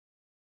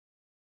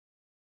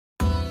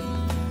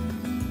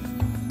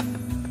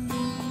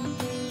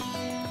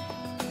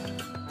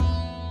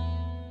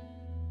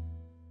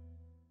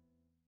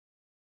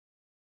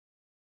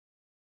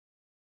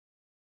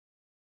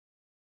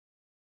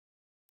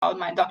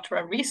my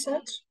doctoral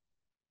research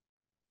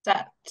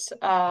that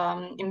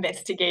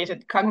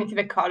investigated cognitive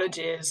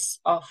ecologies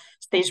of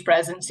stage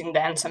presence in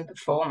dance and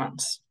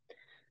performance.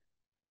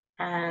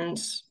 And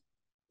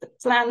the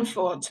plan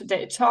for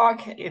today's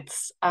talk,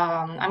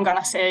 I'm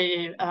gonna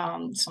say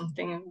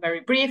something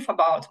very brief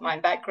about my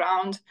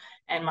background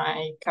and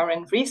my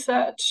current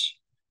research,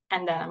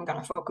 and then I'm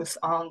gonna focus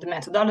on the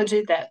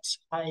methodology that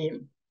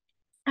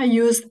I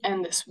used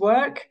in this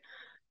work,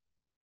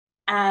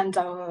 and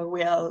I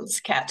will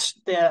sketch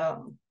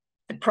the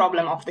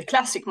problem of the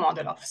classic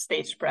model of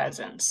stage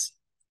presence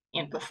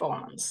in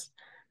performance.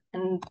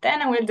 And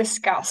then I will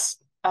discuss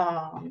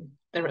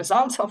the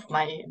results of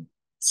my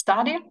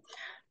study,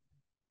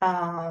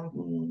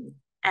 and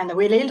I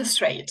will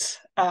illustrate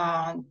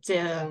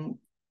the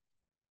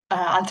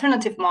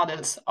alternative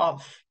models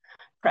of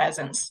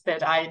presence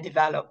that I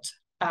developed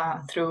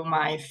through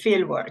my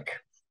fieldwork.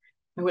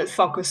 We will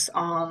focus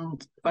on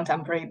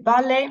contemporary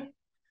ballet,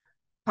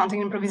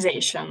 contact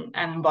improvisation,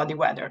 and body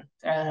weather.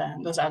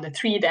 Those are the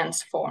three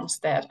dance forms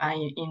that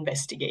I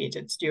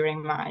investigated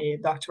during my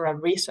doctoral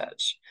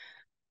research.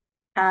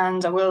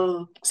 And I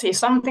will say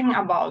something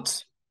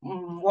about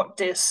what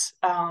this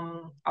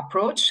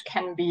approach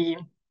can be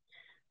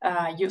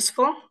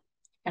useful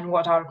and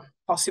what are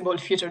possible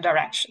future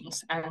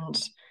directions.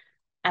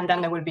 And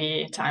then there will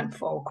be time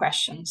for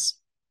questions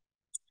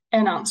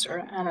and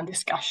answer and a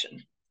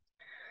discussion.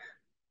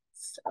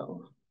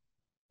 So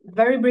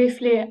very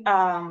briefly,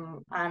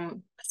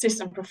 I'm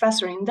assistant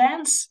professor in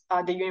dance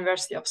at the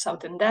University of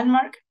Southern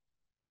Denmark.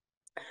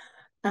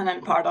 And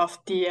I'm part of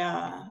the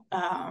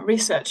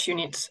research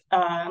unit,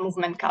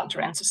 Movement,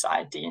 Culture and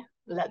Society,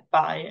 led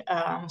by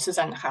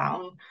Suzanne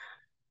Raun,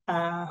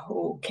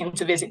 who came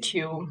to visit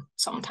you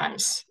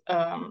sometimes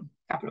a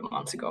couple of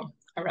months ago,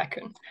 I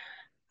reckon.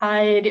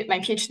 I did my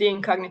PhD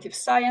in cognitive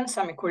science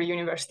at Macquarie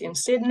University in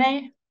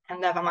Sydney,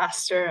 and I have a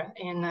master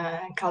in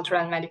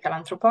cultural and medical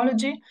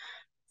anthropology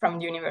from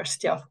the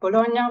University of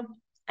Bologna,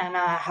 and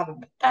I have a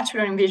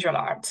bachelor in visual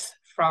arts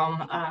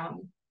from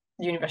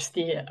the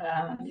University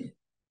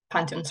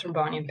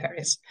Panthéon-Sorbonne in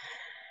Paris.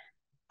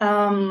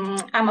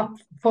 I'm a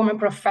former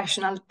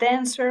professional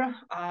dancer.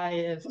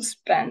 I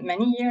spent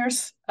many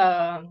years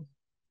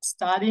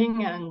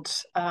studying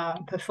and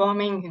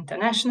performing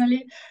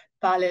internationally,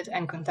 ballet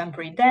and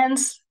contemporary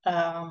dance.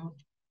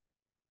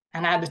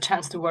 And I had the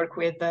chance to work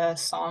with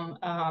some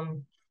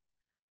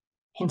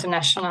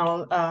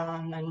international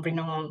and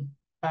renowned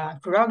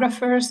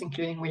choreographers,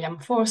 including William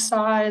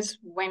Forsythe,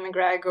 Wayne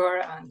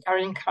McGregor, and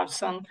Caroline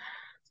Carlson,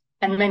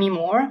 and many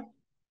more.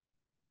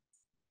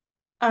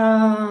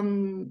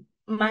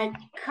 My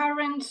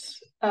current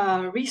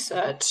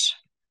research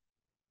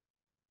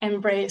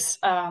embraces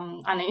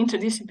an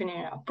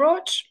interdisciplinary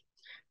approach.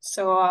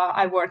 So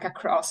I work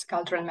across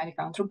cultural and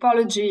medical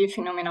anthropology,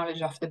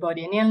 phenomenology of the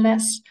body and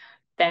illness,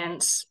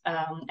 dance,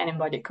 and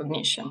embodied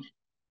cognition.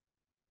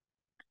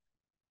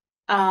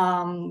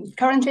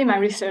 Currently, my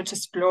research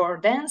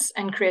explores dance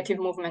and creative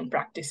movement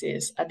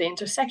practices at the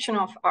intersection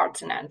of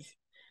arts and health,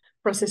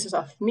 processes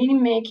of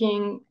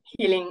meaning-making,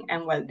 healing,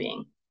 and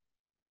well-being.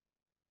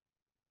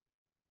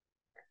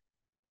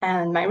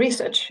 And my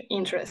research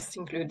interests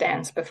include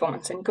dance,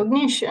 performance and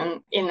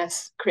cognition,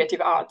 illness,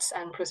 creative arts,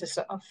 and process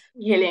of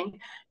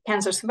healing,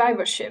 cancer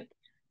survivorship,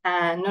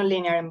 and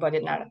nonlinear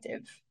embodied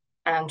narrative,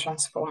 and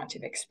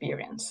transformative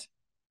experience.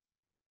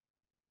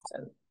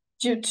 So,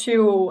 due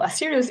to a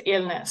serious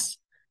illness,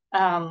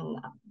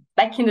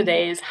 back in the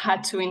days,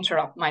 had to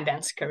interrupt my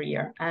dance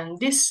career. And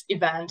this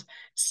event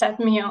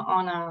set me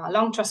on a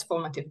long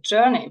transformative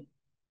journey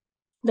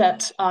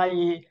that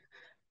I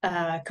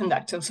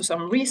conduct also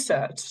some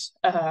research,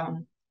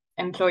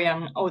 employ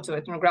an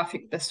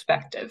ethnographic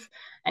perspective.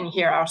 And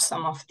here are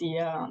some of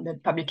the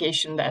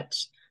publications that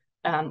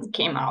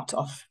came out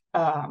of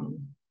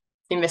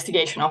the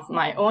investigation of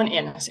my own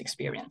illness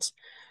experience.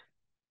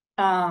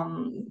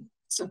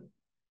 So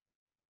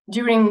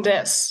during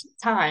this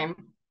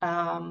time,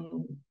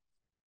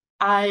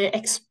 I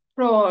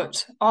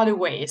explored other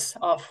ways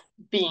of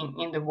being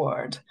in the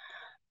world.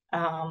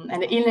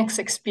 And the illness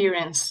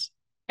experience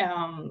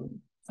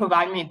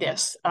provide me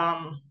this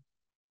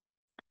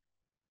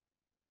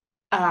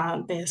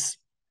this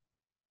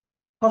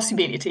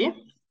possibility.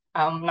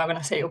 I'm not going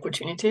to say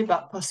opportunity,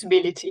 but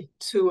possibility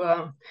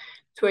to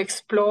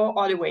explore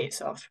other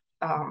ways of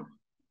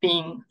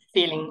being,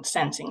 feeling,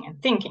 sensing,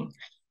 and thinking.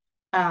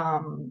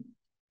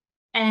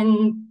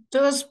 And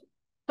those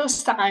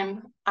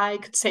times, I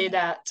could say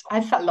that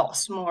I felt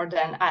lost more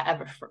than I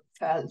ever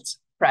felt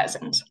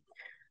present.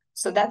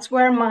 So that's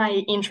where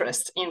my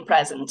interest in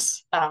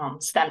presence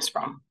stems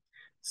from.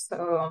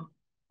 So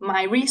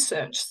my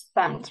research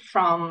stemmed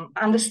from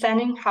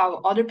understanding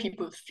how other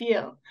people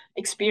feel,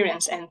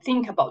 experience, and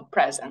think about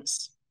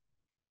presence.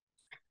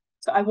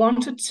 So I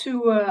wanted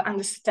to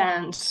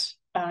understand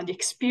the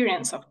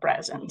experience of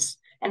presence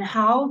and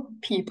how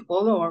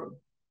people or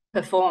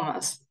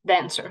performers,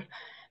 dancers,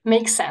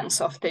 make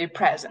sense of their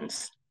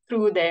presence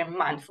through their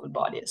mindful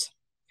bodies.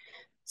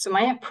 So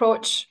my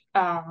approach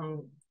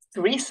to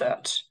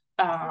research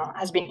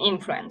has been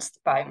influenced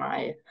by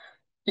my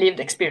lived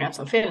experience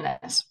of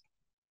illness.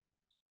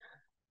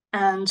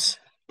 And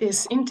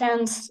this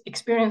intense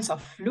experience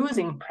of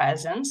losing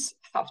presence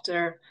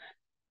after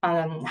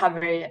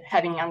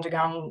having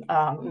undergone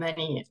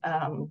many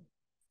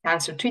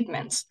cancer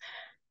treatments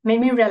made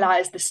me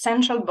realize the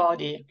central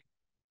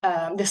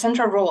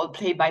role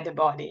played by the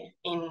body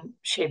in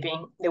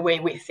shaping the way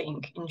we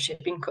think, in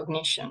shaping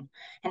cognition,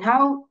 and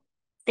how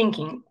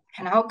thinking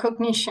and how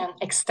cognition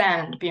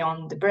extend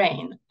beyond the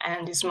brain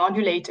and is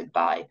modulated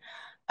by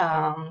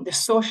the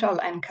social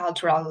and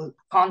cultural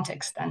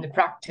context and the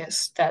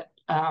practice that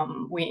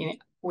we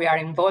are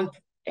involved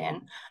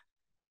in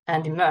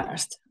and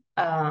immersed.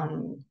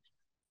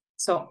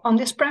 So on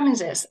these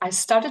premises, I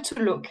started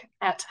to look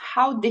at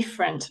how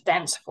different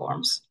dance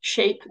forms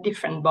shape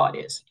different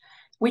bodies,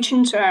 which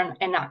in turn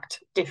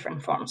enact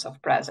different forms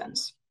of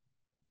presence.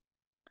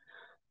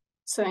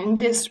 So in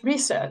this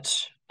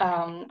research,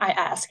 I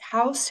asked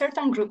how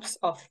certain groups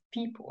of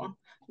people,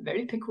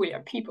 very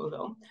peculiar people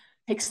though,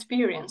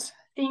 experience,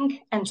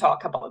 think, and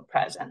talk about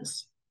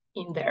presence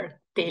in their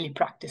daily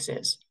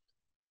practices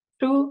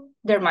through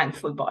their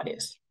mindful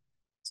bodies.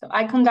 So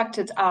I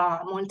conducted a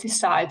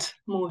multi-site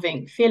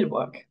moving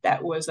fieldwork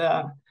that was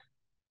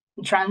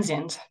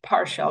transient,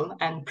 partial,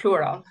 and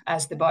plural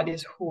as the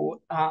bodies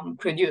who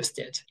produced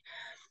it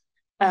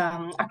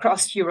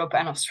across Europe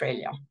and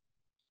Australia.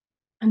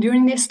 And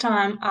during this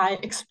time, I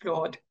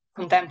explored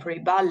contemporary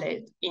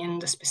ballet in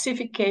the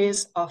specific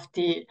case of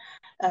the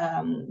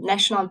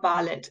National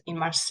Ballet in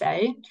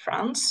Marseille,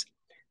 France,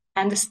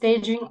 and the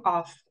staging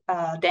of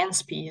a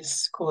dance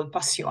piece called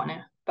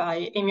Passione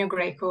by Emio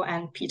Greco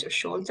and Peter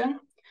Scholten,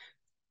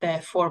 the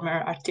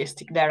former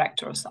artistic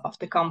directors of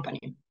the company.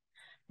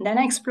 And then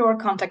I explored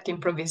contact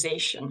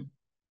improvisation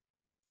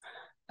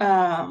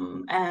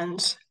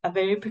and a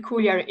very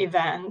peculiar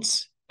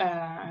event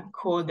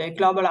called the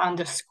global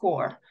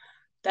underscore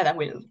that I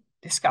will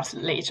discuss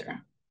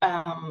later.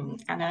 And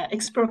I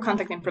explore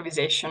contact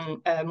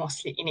improvisation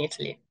mostly in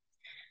Italy.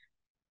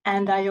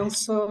 And I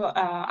also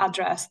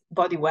addressed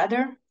body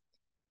weather,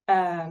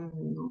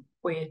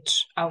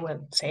 which I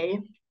will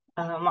say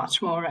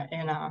much more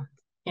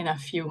in a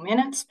few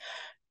minutes.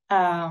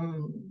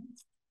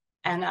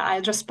 And I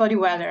addressed body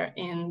weather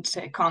in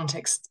the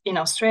context in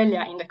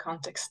Australia, in the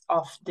context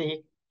of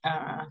the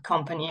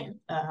company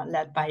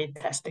led by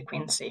Tess de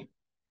Quincey,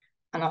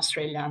 an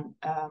Australian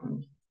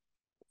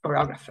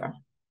choreographer.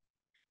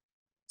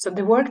 So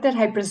the work that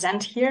I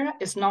present here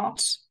is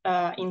not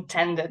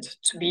intended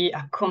to be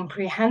a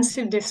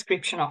comprehensive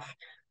description of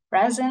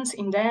presence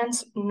in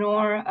dance,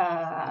 nor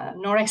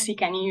I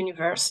seek any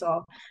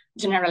universal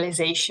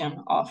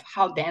generalization of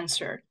how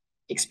dancers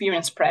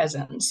experience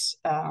presence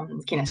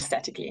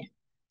kinesthetically.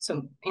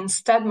 So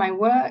instead, my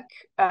work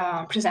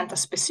presents a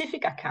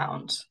specific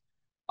account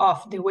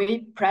of the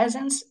way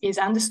presence is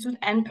understood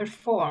and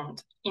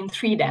performed in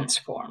 3 dance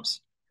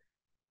forms.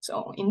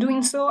 So in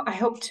doing so, I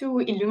hope to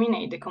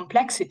illuminate the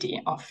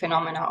complexity of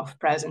phenomena of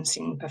presence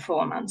in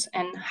performance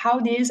and how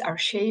these are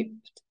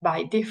shaped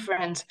by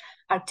different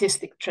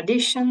artistic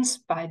traditions,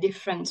 by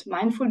different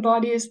mindful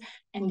bodies,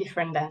 and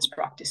different dance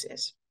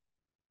practices.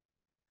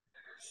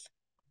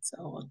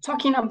 So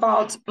talking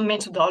about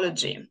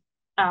methodology,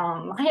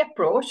 my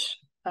approach,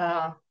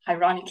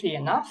 ironically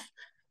enough,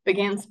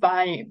 begins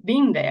by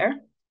being there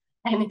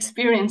and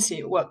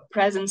experiencing what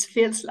presence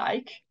feels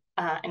like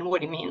and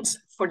what it means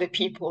for the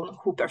people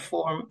who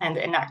perform and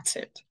enact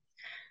it.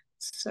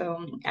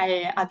 So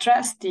I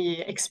address the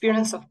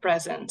experience of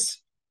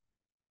presence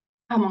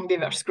among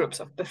diverse groups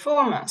of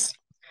performers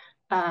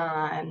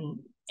and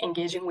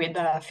engaging with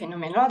a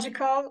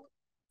phenomenological,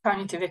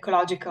 cognitive,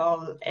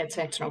 ecological, and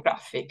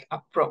ethnographic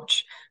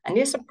approach. And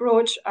this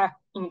approach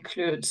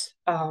includes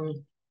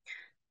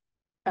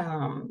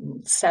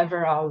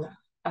several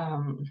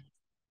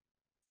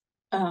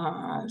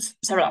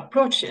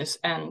approaches,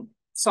 and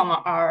some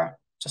are,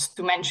 just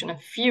to mention a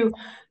few,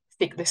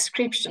 thick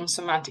description,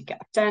 somatic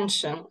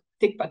attention,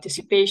 thick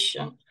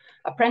participation,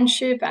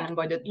 apprenticeship and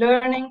embodied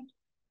learning,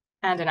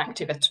 and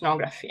enactive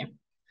ethnography.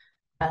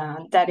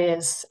 That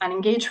is an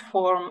engaged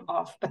form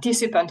of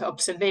participant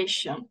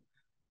observation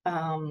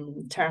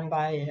termed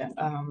by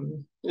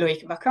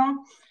Loïc Vacan.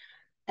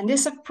 And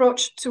this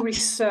approach to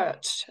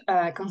research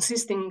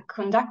consists in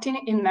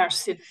conducting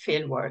immersive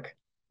fieldwork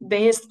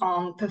based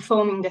on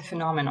performing the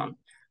phenomenon,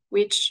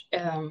 which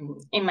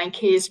in my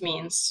case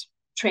means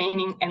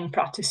training and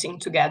practicing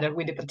together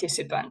with the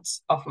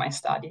participants of my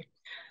study.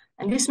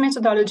 And this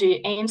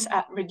methodology aims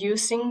at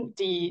reducing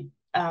the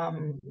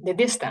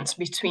distance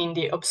between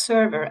the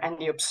observer and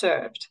the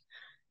observed,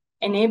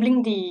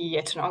 enabling the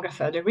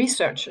ethnographer, the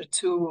researcher,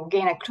 to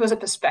gain a closer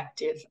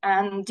perspective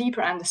and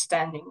deeper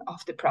understanding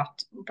of the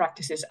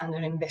practices under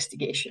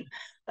investigation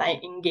by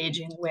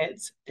engaging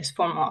with this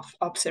form of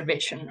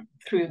observation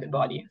through the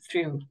body,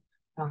 through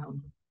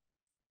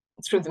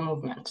the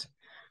movement.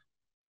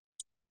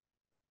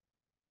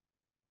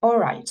 All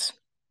right.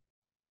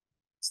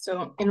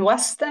 So in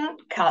Western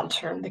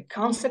culture, the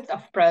concept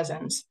of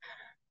presence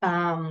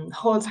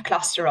holds a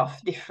cluster of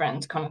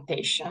different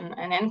connotations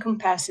and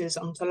encompasses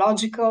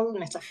ontological,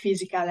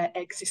 metaphysical,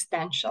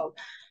 existential,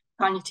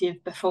 cognitive,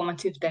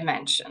 performative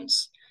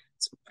dimensions.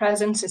 So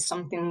presence is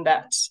something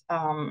that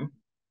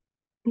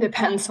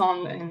depends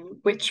on in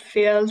which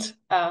field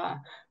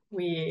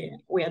we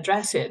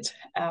address it,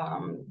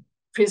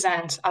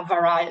 presents a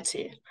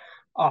variety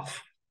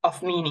of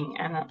meaning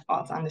and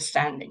of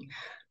understanding.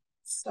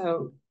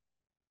 So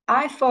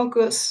I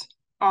focus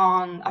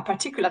on a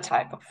particular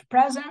type of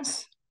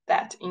presence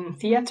that in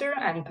theater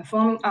and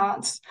performing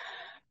arts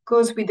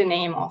goes with the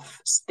name of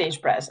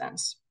stage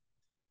presence.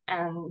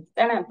 And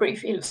then I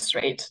briefly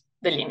illustrate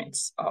the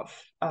limits of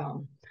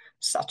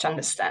such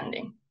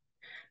understanding.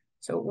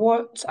 So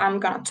what I'm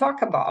going to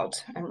talk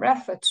about and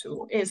refer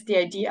to is the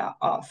idea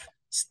of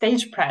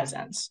stage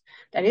presence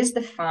that is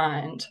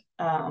defined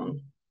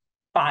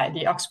by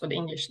the Oxford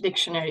English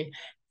Dictionary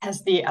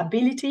as the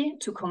ability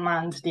to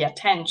command the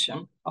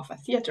attention of a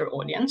theater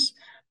audience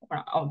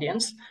or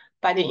audience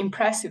by the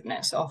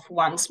impressiveness of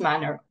one's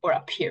manner or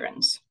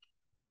appearance.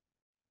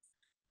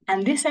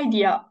 And this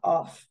idea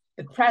of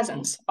the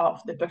presence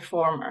of the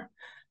performer,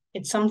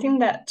 it's something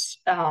that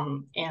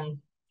in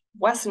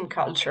Western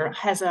culture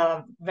has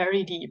a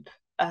very deep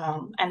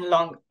and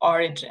long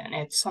origin.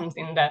 It's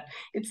something that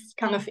it's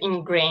kind of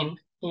ingrained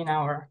in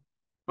our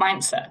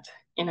mindset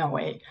in a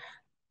way.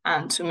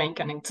 And to make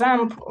an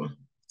example,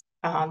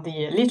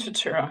 the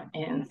literature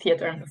in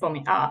theater and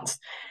performing arts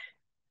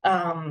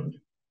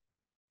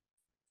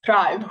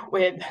thrive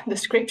with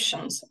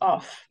descriptions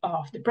of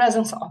the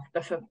presence of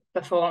the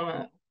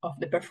performer, of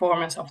the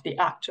performance of the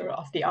actor,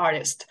 of the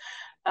artist,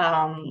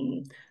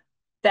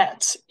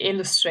 that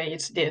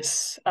illustrates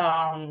this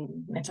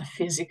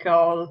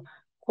metaphysical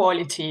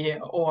quality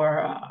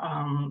or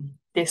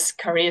this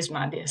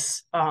charisma,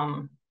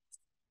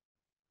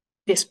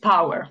 this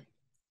power.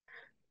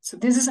 So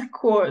this is a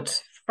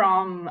quote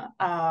from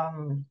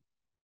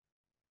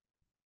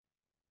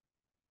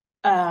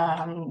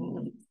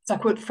it's a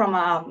quote from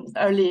an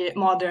early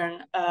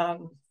modern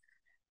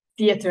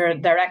theater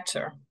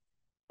director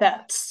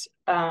that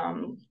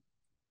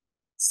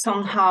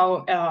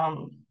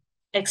somehow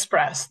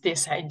expressed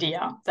this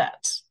idea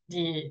that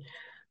the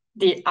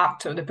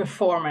actor, the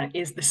performer,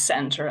 is the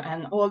center,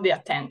 and all the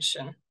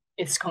attention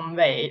is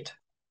conveyed,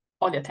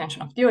 all the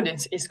attention of the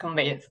audience is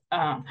conveyed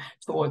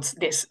towards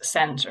this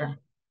center.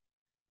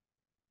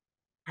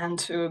 And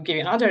to give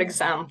you another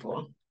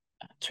example,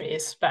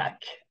 trace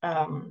back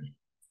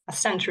a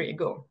century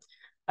ago,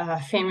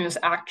 famous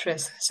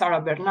actress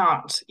Sarah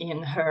Bernhardt,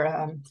 in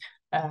her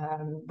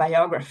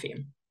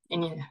biography,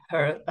 in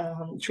her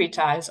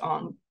treatise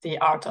on the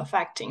art of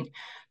acting,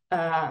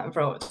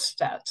 wrote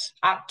that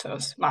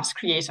actors must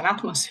create an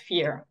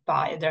atmosphere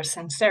by their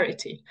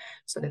sincerity.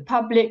 So the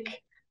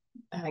public,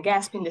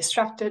 gasping,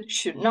 distracted,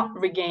 should not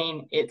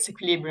regain its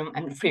equilibrium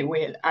and free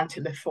will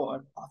until the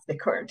fall of the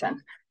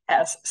curtain.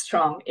 As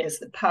strong is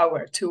the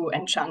power to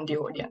enchant the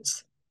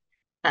audience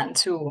and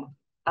to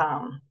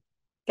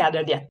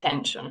gather the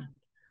attention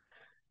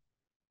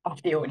of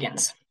the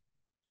audience.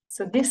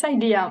 So this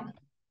idea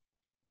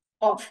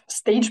of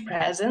stage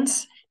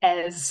presence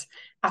as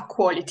a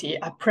quality,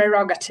 a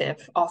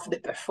prerogative of the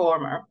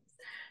performer,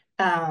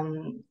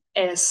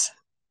 is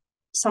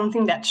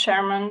something that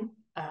Sherman,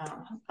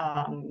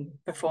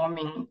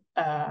 performing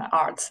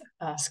arts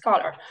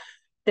scholar,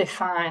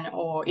 define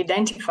or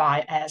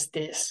identify as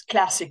this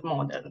classic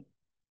model,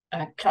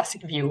 a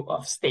classic view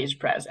of stage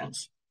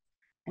presence.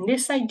 And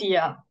this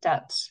idea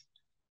that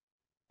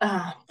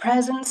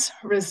presence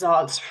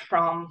results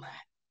from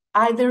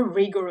either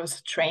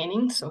rigorous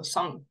training, so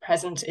some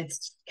presence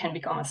can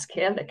become a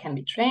skill that can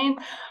be trained,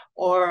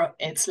 or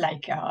it's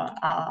like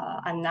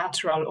a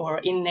natural or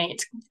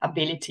innate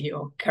ability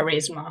or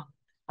charisma,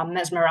 a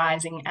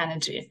mesmerizing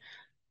energy,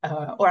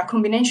 or a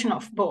combination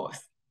of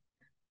both,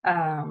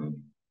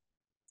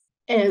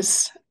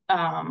 is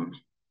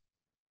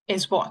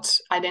what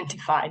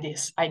identify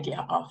this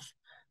idea of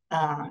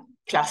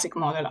classic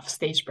model of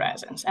stage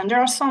presence. And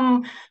there are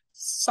some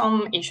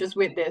issues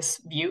with this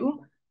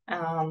view.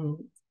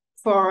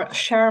 For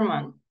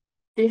Sherman,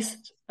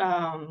 this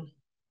the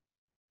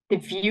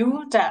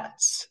view that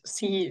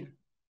see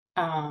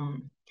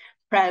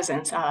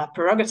presence a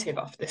prerogative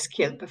of the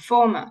skilled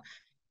performer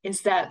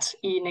is that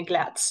he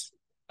neglects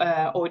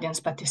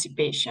audience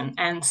participation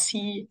and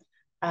see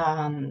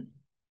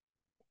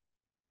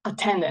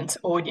attendance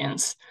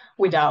audience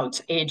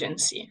without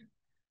agency.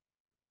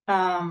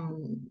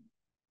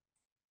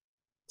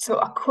 So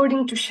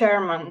according to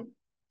Sherman,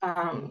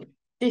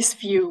 this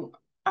view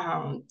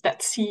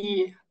that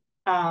see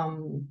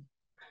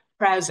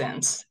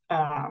presence,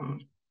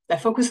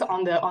 that focus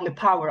on the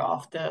power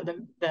of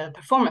the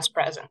performer's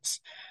presence,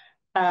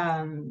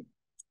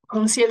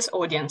 conceals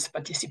audience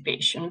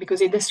participation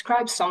because it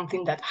describes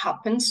something that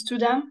happens to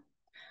them,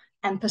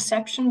 and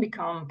perception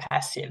become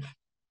passive,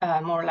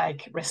 more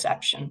like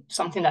reception,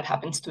 something that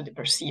happens to the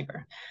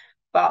perceiver.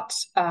 But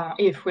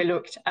if we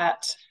looked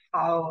at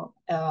how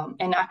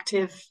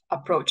enactive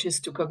approaches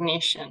to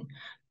cognition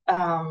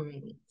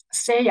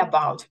say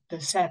about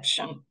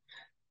perception,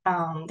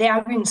 They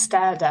argue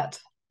instead that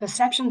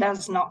perception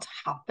does not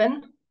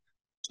happen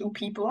to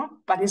people,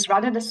 but it's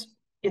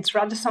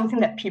rather something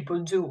that people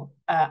do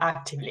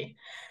actively.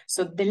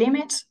 So the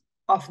limit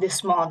of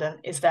this model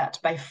is that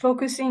by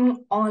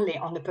focusing only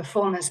on the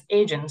performer's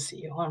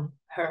agency, on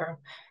her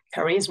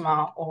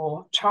charisma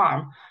or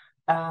charm,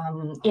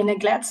 it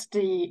neglects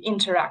the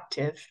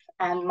interactive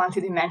and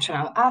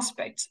multidimensional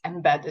aspects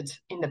embedded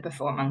in the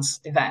performance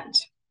event.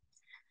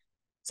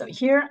 So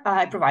here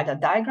I provide a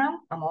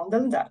diagram, a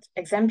model that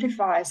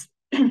exemplifies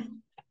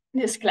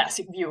this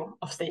classic view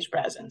of stage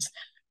presence,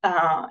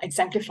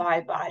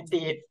 exemplified by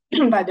the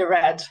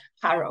red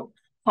arrow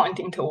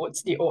pointing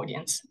towards the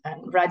audience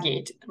and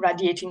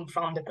radiating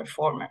from the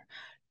performer.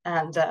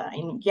 And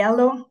in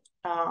yellow,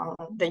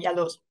 the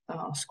yellow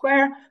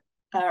square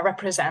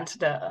represents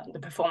the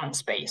performance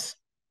space.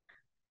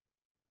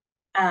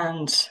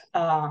 And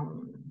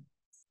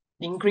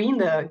in green,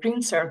 the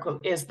green circle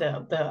is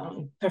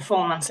the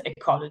performance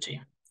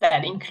ecology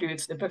that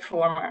includes the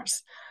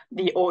performers,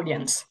 the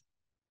audience,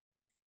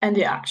 and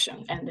the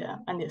action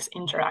and this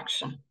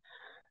interaction.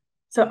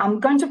 So I'm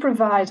going to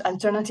provide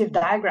alternative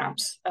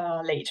diagrams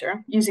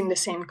later using the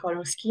same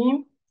color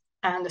scheme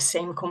and the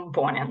same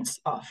components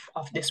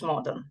of this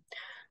model.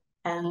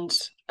 And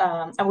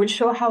I will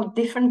show how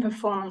different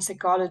performance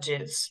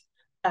ecologies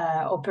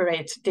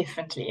operate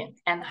differently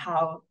and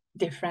how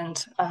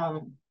different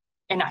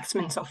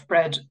enactments of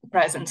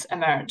presence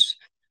emerge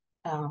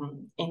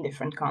in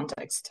different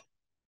contexts.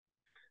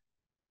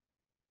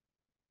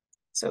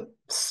 So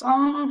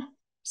some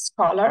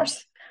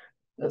scholars,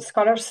 the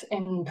scholars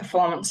in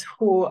performance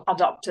who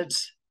adopted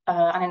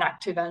an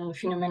enactive and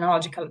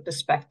phenomenological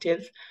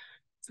perspective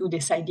to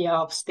this idea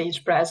of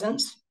stage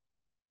presence,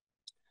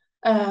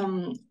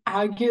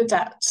 argue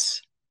that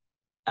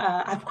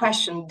I've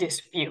questioned this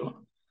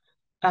view,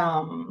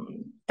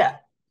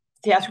 that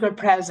theatrical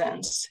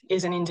presence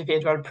is an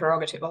individual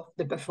prerogative of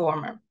the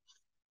performer,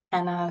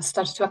 and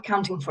starts to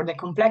accounting for the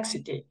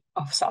complexity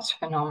of such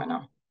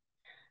phenomena.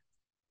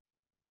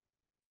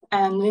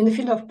 And in the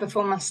field of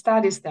performance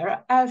studies,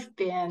 there has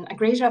been a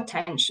greater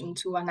attention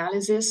to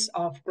analysis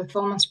of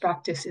performance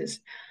practices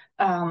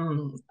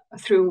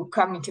through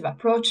cognitive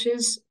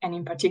approaches, and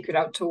in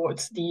particular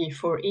towards the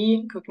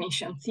 4E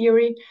cognition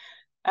theory,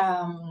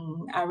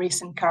 a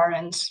recent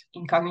current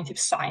in cognitive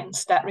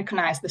science that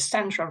recognized the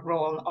central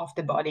role of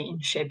the body in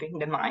shaping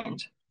the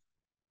mind.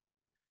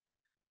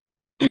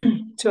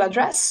 To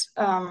address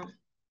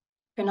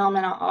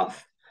phenomena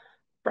of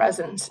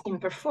presence in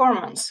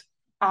performance,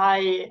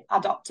 I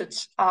adopted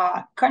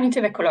a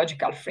cognitive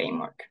ecological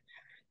framework.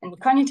 And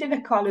cognitive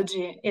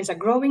ecology is a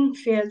growing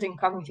field in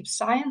cognitive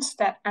science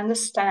that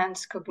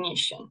understands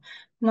cognition,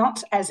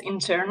 not as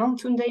internal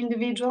to the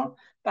individual,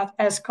 but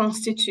as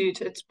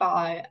constituted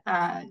by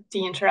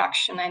the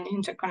interaction and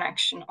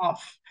interconnection of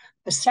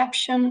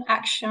perception,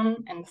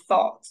 action, and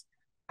thought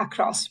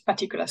across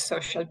particular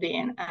social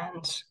being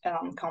and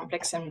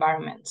complex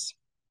environments.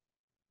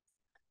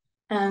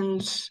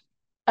 And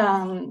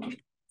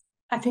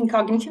I think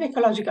cognitive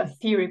ecological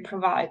theory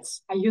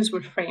provides a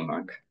useful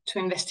framework to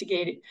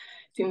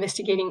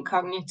investigating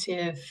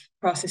cognitive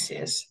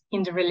processes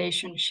in the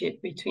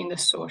relationship between the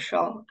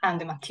social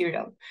and the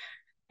material.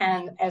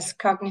 And as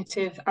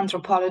cognitive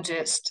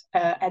anthropologist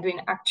Edwin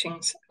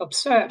Hutchins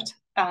observed,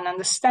 an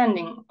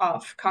understanding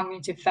of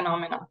cognitive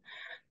phenomena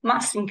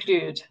must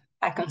include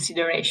a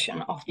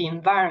consideration of the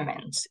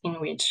environments in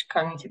which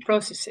cognitive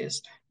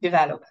processes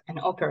develop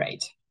and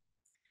operate.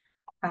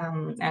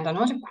 And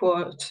another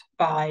quote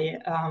by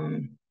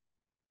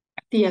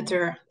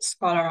theater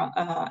scholar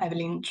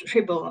Evelyn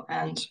Tribble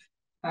and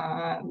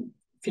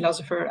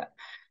philosopher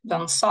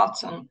Don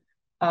Sutton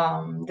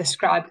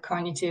describe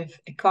cognitive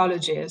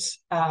ecologies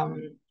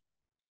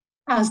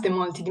as the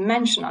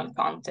multidimensional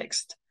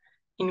context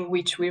in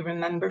which we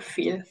remember,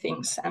 feel,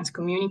 think, sense,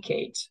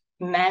 communicate,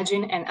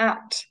 imagine, and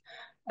act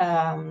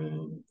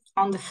on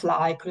the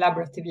fly,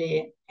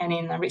 collaboratively, and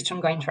in a rich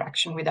ongoing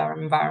interaction with our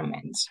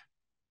environments.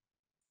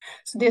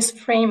 So this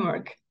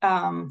framework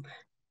is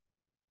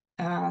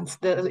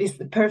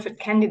the perfect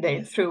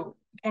candidate through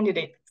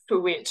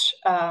which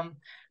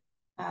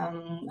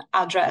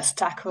address,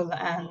 tackle,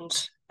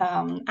 and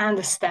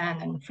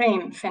understand and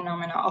frame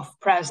phenomena of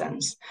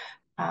presence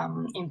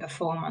in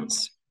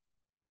performance.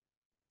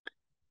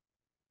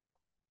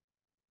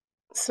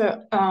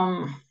 So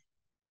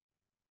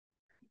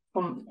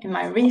in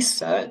my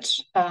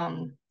research,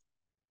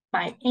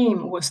 my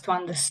aim was to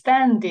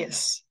understand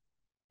this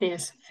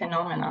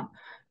phenomena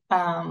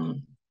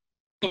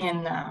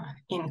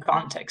in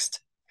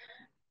context.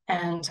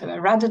 And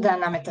rather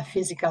than a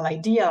metaphysical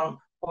ideal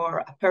or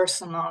a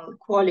personal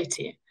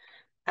quality,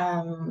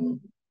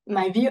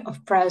 my view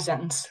of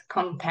presence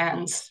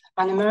contains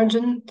an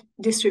emergent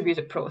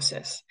distributed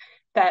process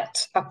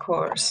that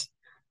occurs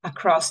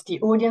across the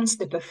audience,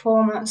 the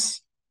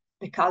performers,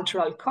 the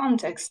cultural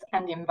context,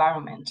 and the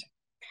environment.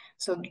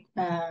 So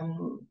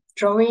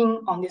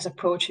drawing on these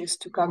approaches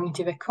to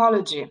cognitive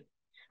ecology,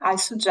 I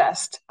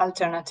suggest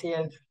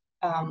alternative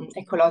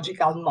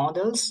ecological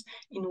models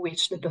in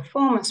which the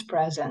performance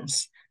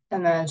presence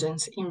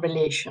emergence in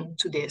relation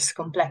to this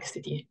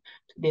complexity,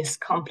 to this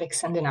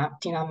complex and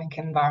dynamic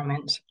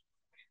environment.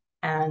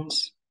 And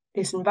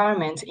this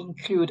environment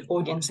include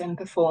audience and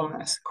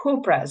performers,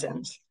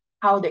 co-presence,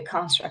 how they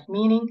construct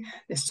meaning,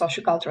 the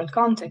sociocultural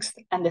context,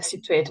 and the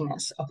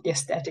situatedness of the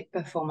aesthetic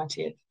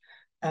performative,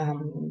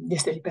 the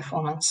aesthetic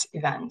performance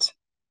event.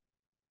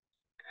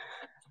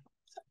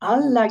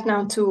 I'd like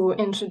now to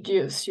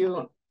introduce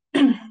you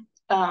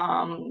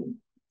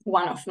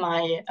one of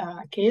my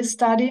case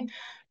study,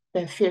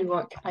 the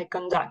fieldwork I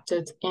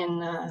conducted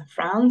in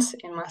France,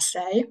 in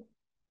Marseille,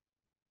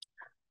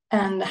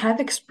 and have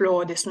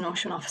explored this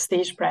notion of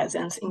stage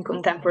presence in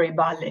contemporary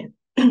ballet.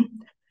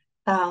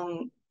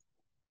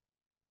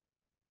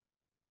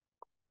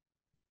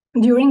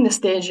 During the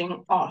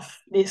staging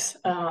of this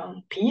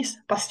piece,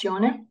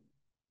 Passione,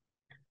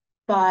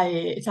 by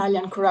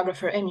Italian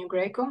choreographer Emio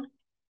Greco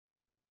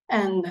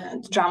and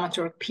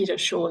dramaturg Peter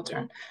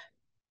Shouldern,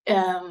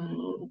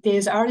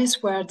 these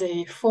artists were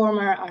the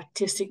former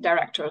artistic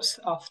directors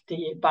of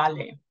the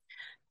ballet.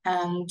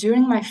 And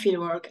during my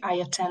fieldwork, I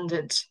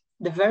attended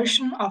the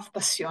version of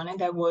Passione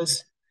that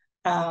was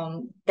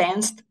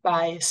danced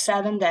by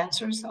 7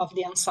 dancers of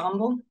the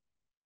ensemble.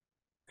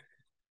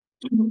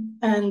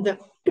 And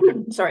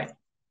sorry,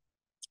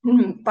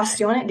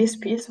 Passione, this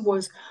piece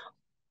was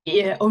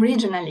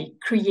originally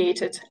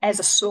created as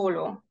a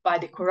solo by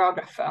the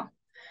choreographer.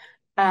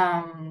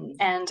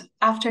 And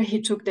after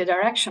he took the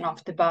direction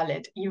of the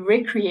ballet, he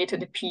recreated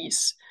the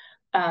piece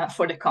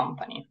for the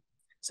company.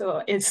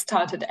 So it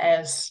started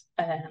as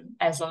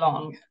a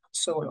long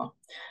solo.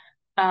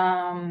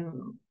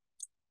 I'm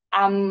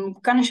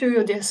gonna show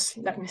you this.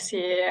 Let me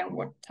see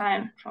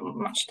how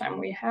much time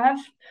we have.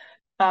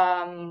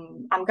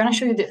 I'm gonna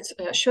show you this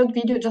short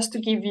video just to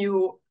give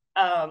you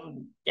a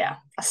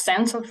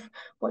sense of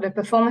what the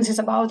performance is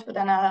about, but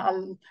then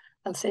I'll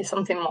say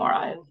something more.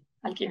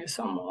 I'll give you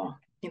some more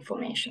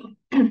information.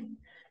 See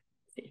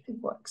if it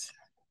works.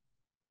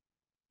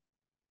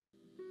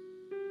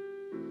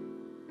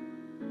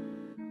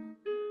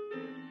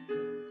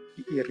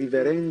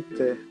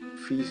 Irriverente,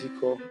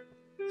 fisico,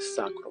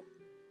 sacro.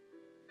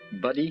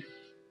 Body,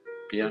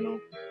 piano,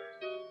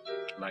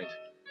 light.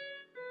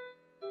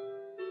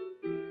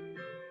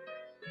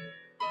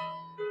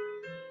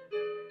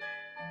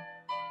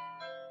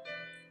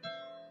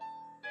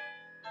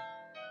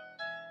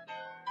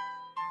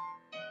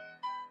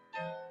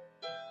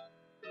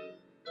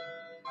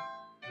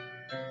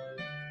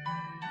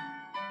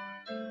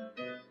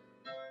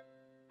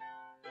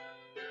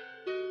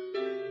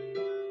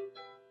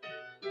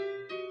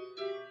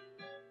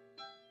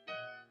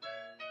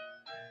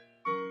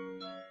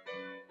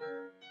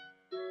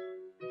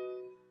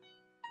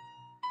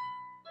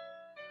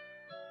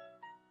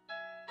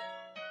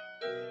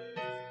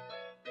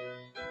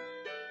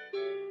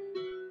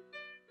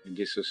 In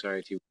this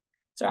society.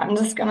 So I'm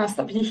just gonna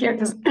stop you here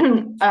because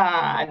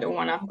I don't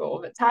want to go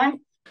over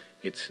time.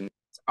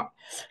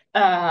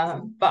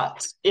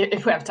 But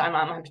if we have time,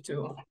 I'm happy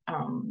to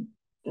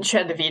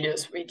share the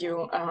videos with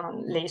you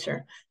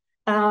later.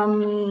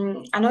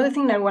 Another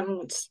thing that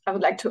I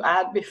would like to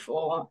add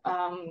before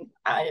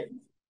I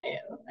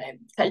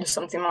tell you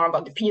something more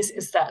about the piece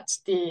is that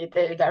the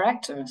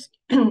directors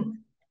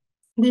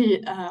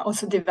they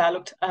also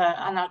developed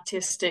an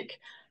artistic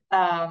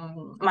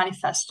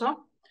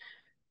manifesto,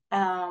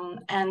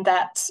 and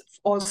that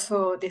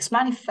also this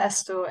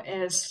manifesto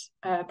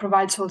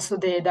provides also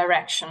the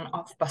direction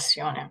of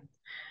Passione.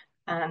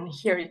 And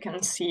here you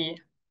can see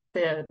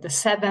the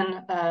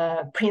 7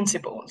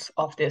 principles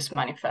of this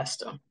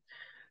manifesto.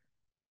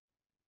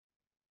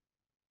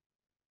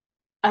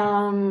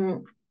 I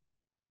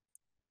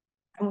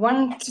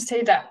want to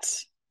say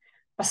that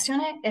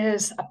Passione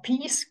is a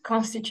piece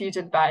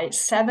constituted by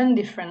 7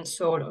 different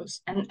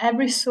solos, and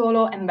every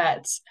solo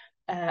embeds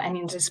and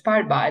is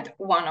inspired by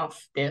one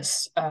of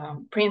this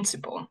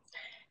principle.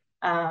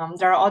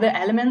 There are other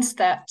elements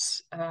that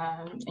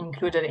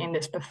included in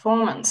this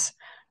performance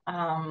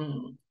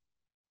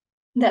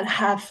that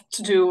have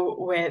to do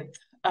with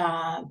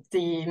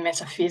the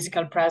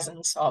metaphysical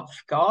presence of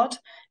God.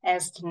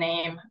 As the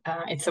name,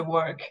 it's a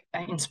work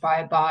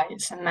inspired by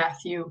St.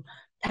 Matthew,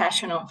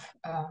 Passion of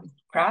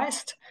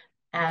Christ,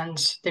 and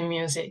the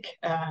music,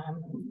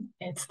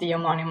 it's the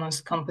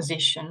homonymous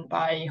composition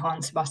by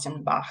Johann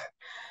Sebastian Bach.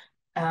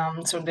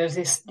 So there's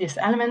this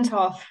element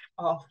of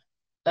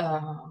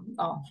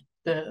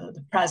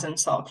the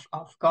presence of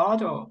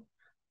God or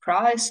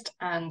Christ,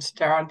 and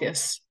there are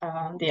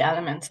the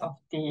elements of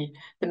the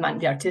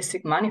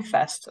artistic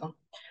manifesto.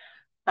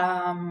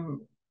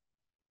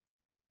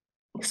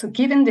 So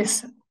given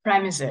these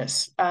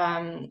premises,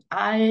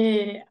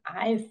 I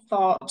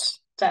thought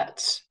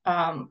that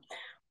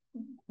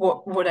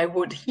what I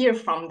would hear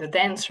from the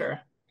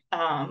dancer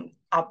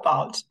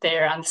about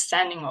their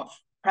understanding of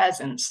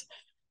presence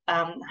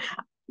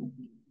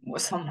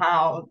was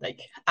somehow like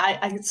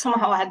I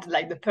somehow had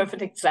like the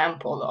perfect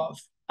example of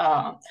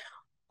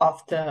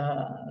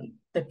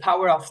the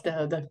power of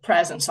the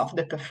presence of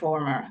the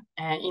performer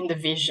in the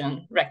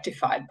vision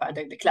rectified by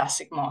the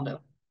classic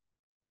model.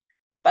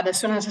 But as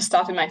soon as I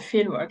started my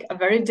fieldwork, a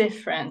very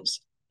different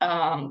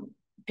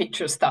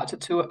picture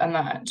started to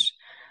emerge.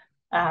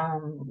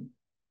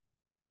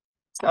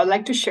 So I'd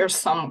like to share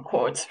some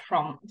quotes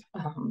from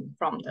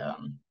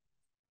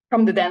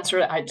the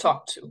dancer I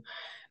talked to.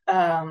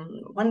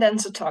 One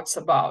dancer talks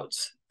about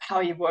how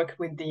he worked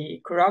with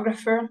the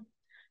choreographer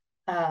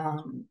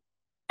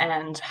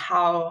and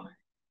how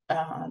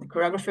the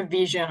choreographer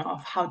vision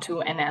of how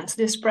to enhance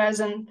this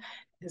present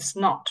is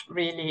not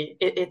really,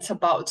 it's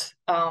about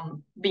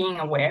being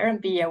aware,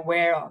 be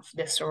aware of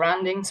the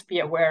surroundings, be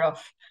aware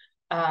of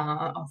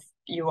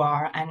you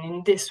are, and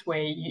in this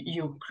way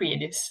you create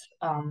this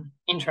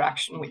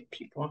interaction with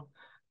people,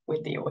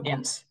 with the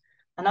audience.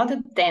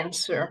 Another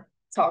dancer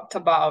talked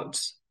about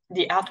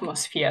the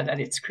atmosphere that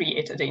it's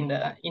created in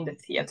the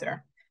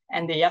theater,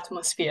 and the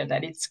atmosphere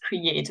that it's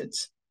created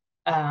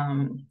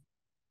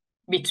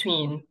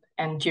between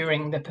and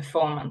during the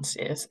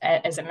performances.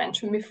 As I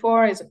mentioned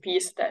before, is a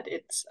piece that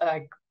it's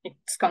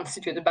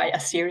constituted by a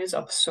series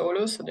of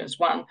solos. So there's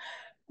one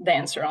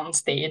dancer on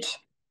stage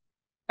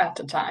at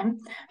a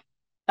time.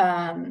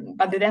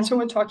 But the dancer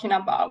we're talking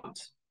about,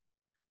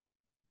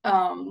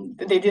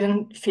 they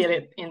didn't feel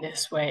it in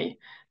this way.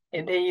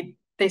 They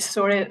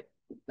sort of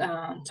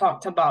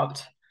talked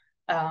about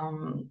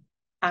an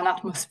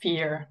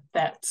atmosphere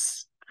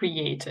that's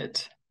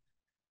created,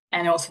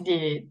 and also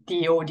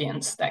the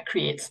audience that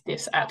creates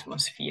this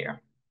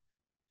atmosphere.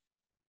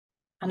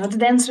 Another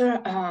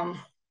dancer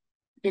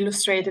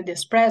illustrated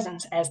this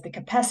presence as the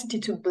capacity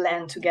to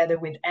blend together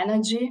with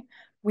energy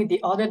with the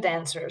other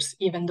dancers,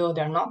 even though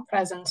they're not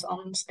present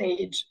on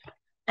stage,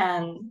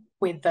 and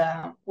with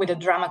the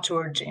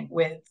dramaturgy,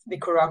 with the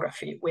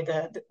choreography, with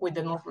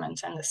the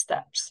movements and the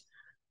steps.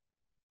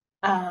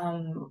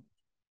 And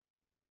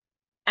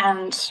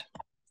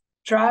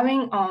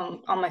drawing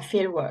on my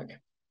fieldwork,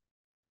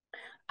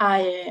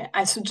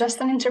 I suggest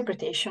an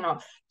interpretation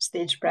of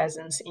stage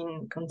presence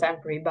in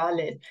contemporary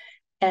ballet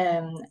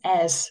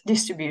as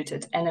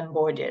distributed and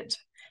embodied.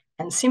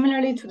 And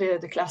similarly to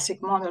the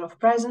classic model of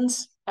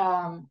presence,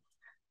 the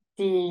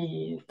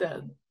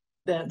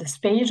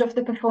stage of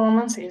the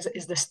performance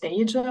is the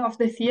stage of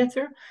the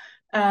theater,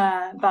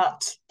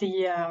 but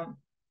the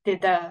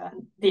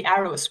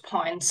arrows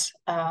points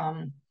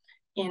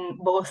in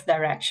both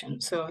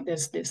directions. So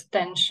there's this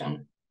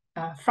tension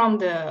from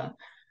the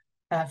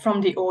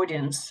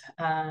audience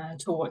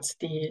towards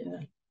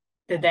the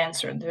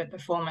dancer, the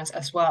performance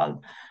as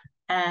well.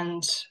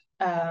 And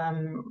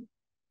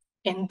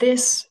in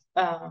this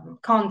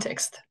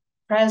context,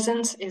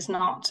 presence is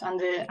not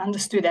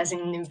understood as an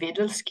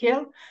individual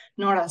skill,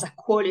 nor as a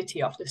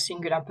quality of the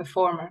singular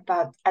performer,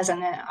 but as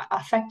an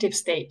affective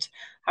state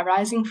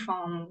arising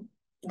from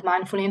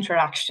mindful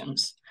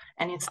interactions.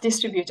 And it's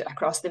distributed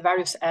across the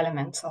various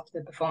elements of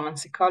the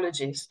performance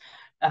ecologies.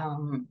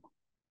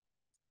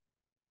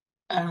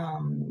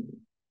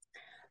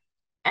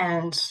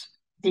 And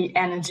the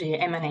energy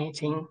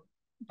emanating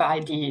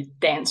by the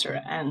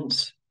dancer and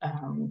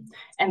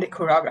the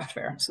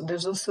choreographer. So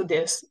there's also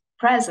this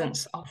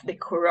presence of the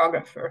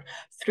choreographer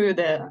through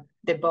the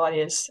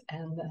bodies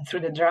and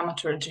through the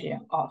dramaturgy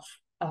of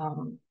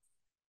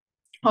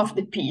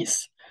the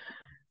piece.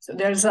 So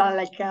there's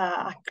a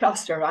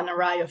cluster, an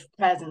array of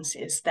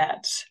presences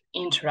that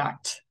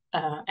interact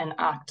and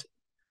act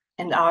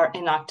and are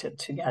enacted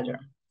together.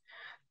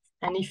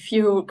 And if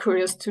you're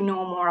curious to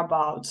know more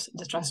about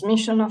the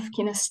transmission of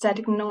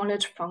kinesthetic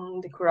knowledge from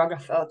the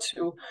choreographer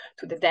to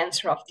the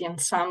dancer of the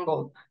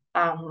ensemble,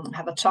 I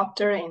have a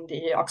chapter in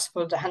the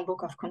Oxford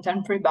Handbook of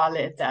Contemporary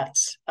Ballet that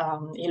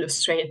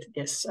illustrates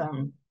this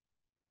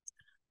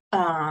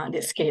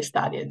case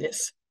study,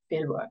 this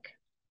fieldwork.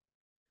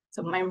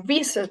 So my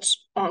research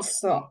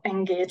also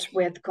engaged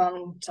with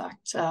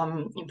contact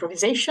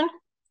improvisation,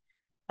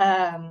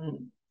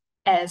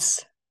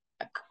 as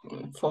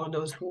for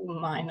those who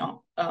might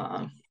not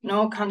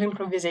know, contact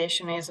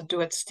improvisation is a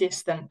duet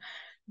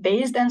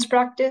system-based dance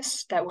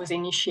practice that was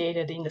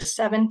initiated in the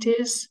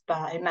 70s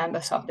by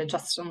members of the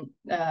Judson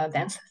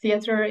Dance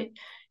Theater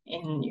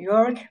in New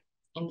York,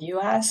 in the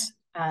US,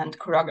 and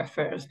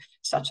choreographers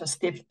such as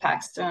Steve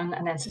Paxton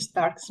and Nancy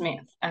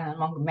Stark-Smith,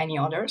 among many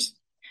others.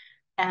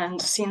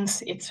 And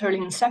since its early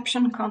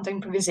inception, contact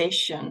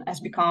improvisation has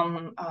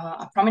become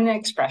a prominent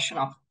expression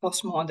of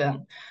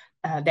postmodern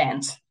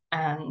dance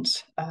and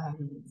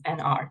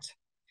art.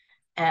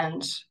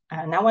 And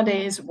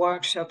nowadays,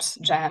 workshops,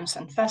 jams,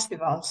 and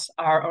festivals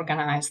are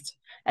organized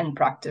and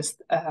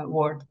practiced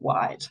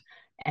worldwide.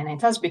 And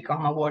it has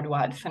become a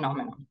worldwide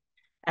phenomenon.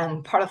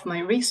 And part of my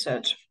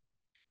research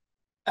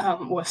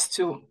was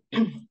to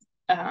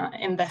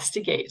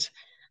investigate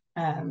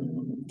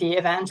the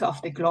event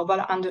of the Global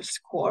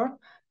Underscore,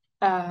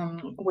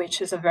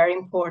 which is a very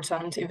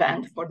important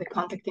event for the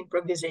contact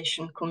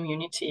improvisation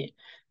community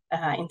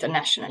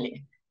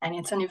internationally. And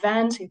it's an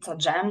event, it's a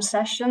jam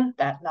session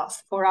that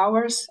lasts 4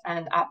 hours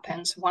and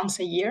happens once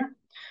a year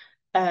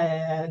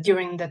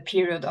during the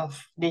period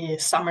of the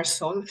summer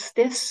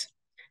solstice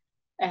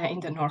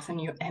in the Northern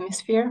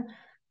Hemisphere.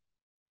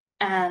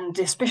 And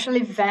the special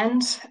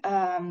event,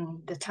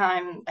 the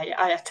time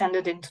I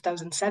attended in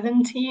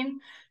 2017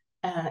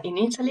 in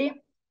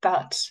Italy,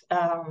 but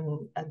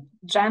a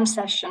jam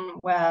session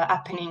were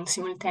happening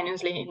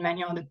simultaneously in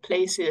many other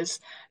places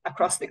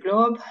across the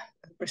globe,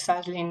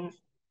 precisely in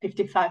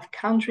 55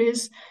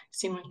 countries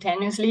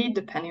simultaneously,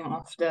 depending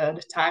on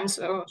the time.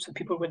 So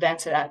people would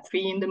dance at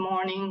 3 in the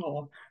morning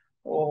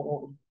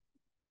or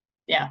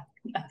yeah,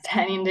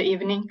 10 in the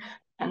evening,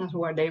 and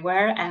where they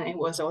were, and it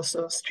was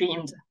also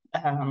streamed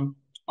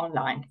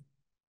online.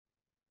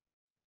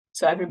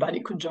 So everybody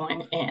could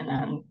join in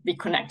and be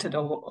connected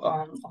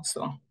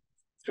also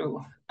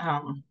through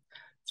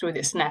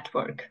this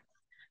network.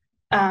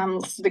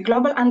 So the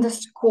global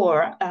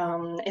underscore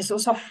is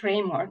also a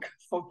framework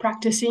for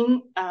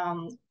practicing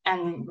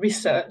and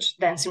research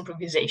dance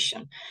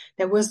improvisation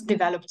that was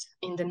developed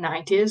in the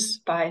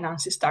 90s by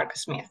Nancy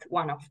Stark-Smith,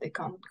 one of the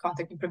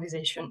contact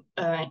improvisation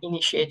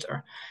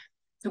initiator,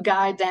 to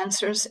guide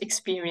dancers'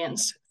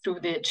 experience through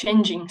the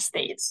changing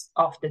states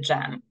of the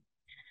jam.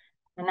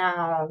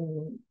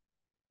 And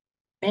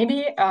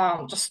maybe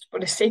just for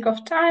the sake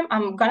of time,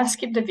 I'm gonna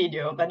skip the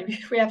video, but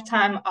if we have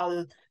time,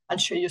 I'll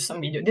show you some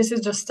video. This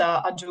is just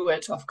a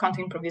duet of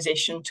contact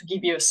improvisation to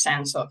give you a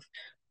sense of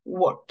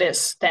what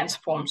this dance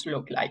forms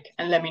look like,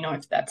 and let me know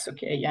if that's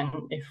okay, and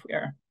if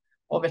we're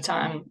over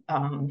time,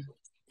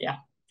 yeah,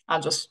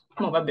 I'll just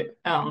move a bit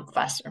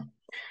faster.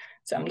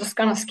 So I'm just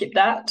gonna skip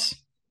that.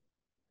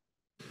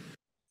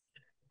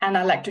 And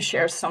I'd like to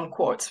share some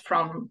quotes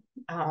from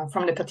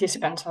the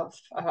participants of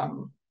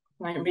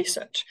my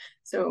research.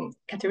 So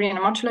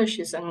Caterina Moccolo,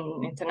 she's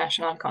an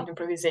international contact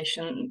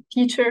improvisation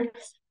teacher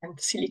and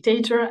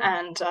facilitator,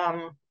 and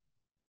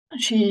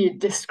she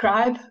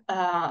described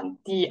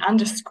the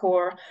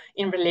underscore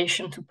in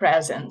relation to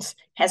presence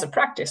as a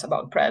practice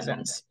about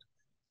presence,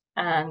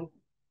 and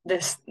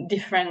this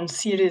different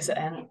series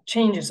and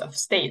changes of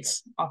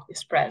states of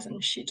this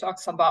presence. She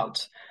talks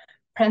about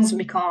presence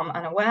become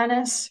an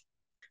awareness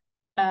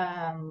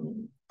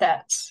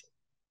that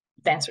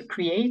dancer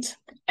create,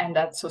 and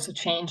that's also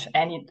change,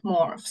 and it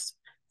morphs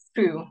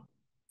through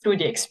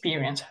the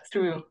experience,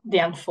 through the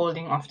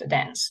unfolding of the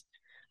dance.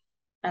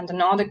 And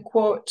another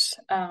quote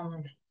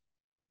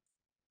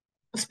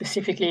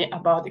specifically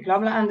about the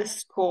global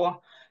underscore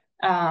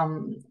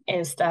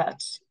is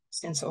that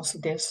since also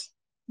this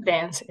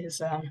dance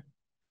is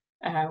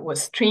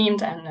was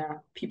streamed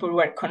and people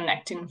were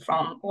connecting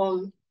from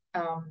all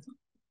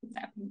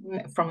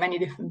from many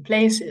different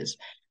places,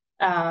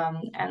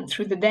 and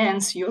through the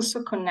dance, you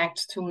also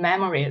connect to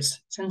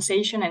memories,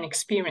 sensation, and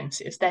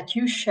experiences that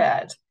you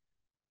shared,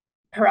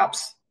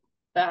 perhaps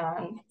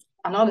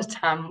another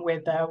time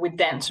with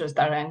dancers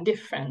that are in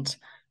different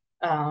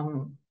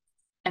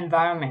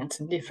environments,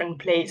 in different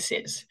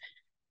places.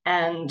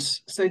 And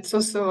so it's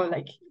also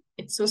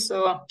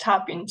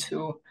tap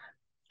into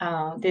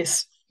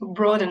this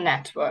broader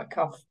network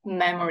of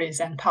memories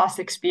and past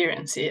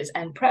experiences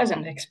and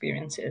present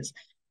experiences.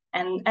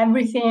 And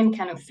everything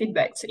kind of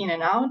feedbacks in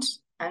and out,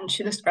 and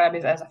she described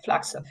it as a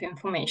flux of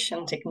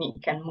information,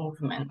 technique, and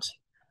movement.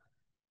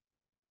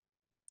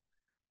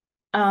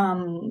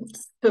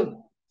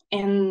 So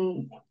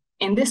in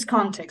this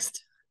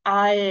context,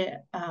 I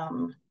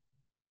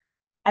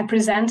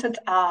presented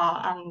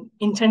an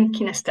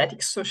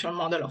interkinaesthetic social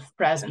model of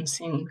presence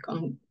in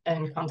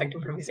contact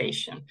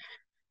improvisation.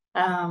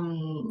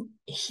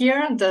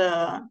 Here,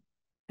 the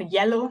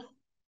yellow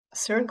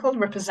circle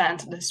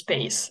represents the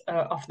space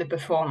of the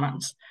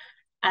performance,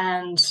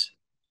 and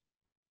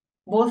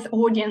both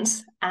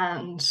audience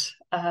and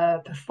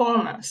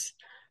performers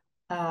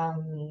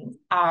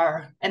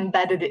are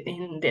embedded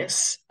in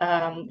this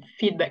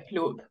feedback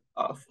loop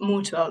of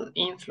mutual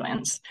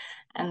influence.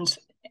 And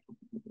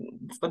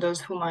for those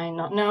who might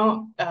not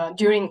know,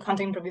 during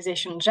contact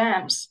improvisation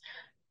jams,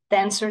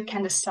 dancer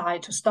can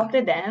decide to stop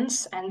the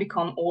dance and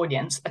become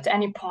audience at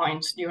any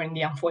point during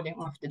the unfolding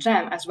of the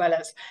jam, as well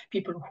as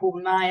people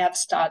who might have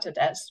started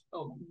as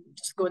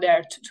just go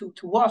there to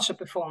watch a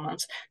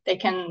performance. They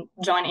can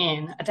join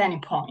in at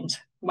any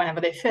point whenever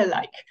they feel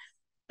like.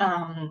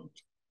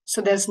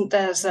 So there's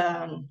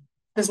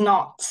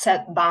not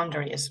set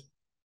boundaries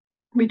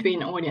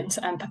between audience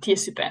and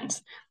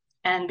participants,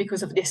 and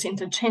because of this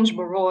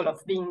interchangeable role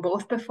of being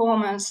both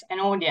performers and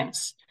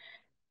audience,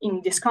 in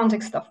this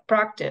context of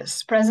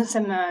practice, presence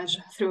emerges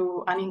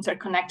through an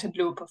interconnected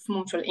loop of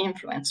mutual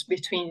influence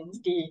between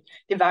the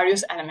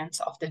various elements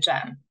of the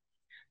jam.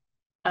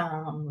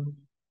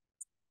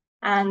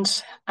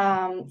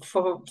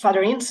 For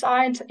further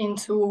insight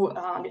into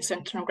this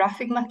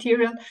ethnographic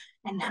material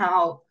and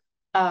how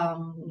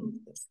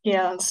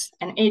skills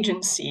and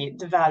agency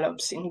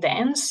develops in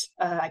dance,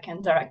 I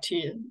can direct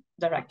you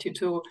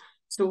to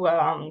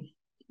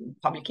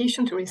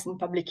publication, to recent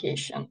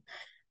publication.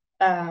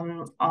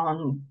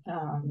 On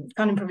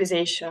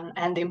improvisation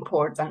and the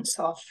importance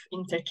of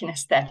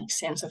interkinesthetic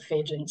sense of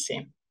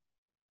agency.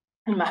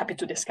 I'm happy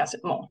to discuss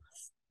it more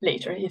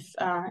later if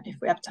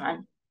we have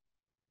time.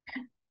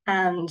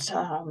 And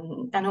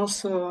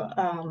also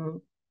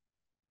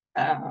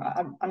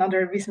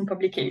another recent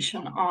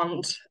publication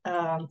on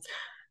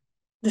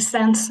the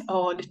sense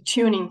or the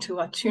tuning to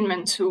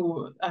attunement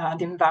to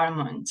the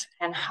environment,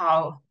 and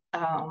how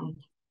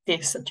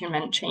this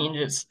attunement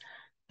changes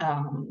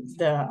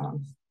the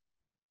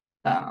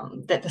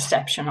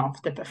perception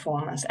of the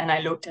performance. And I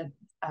looked at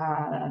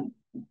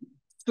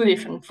two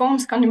different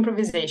forms, contact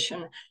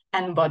improvisation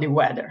and body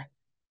weather,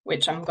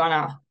 which I'm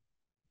gonna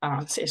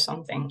say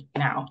something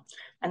now.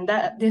 And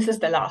this is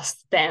the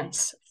last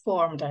dance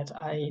form that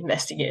I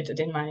investigated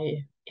in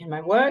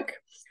my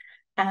work.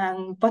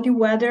 And body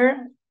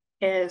weather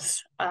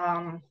is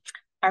a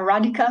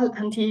radical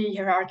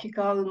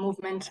anti-hierarchical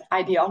movement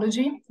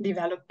ideology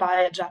developed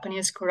by a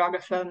Japanese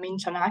choreographer, Min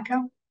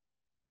Tanaka,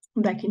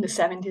 back in the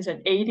 70s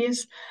and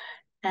 80s,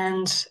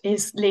 and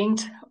is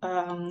linked,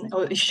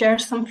 or it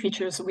shares some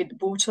features with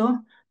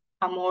Buto,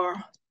 a more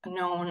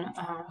known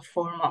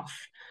form of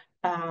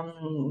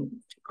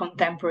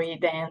contemporary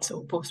dance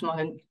or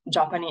postmodern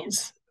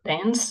Japanese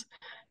dance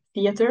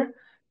theater.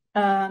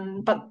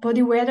 But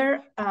body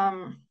weather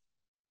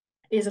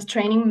is a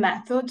training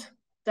method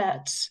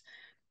that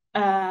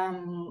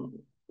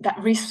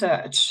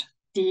research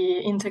the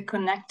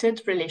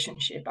interconnected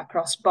relationship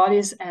across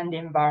bodies and the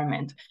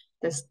environment.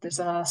 There's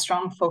a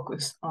strong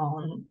focus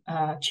on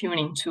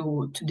tuning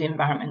to the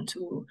environment,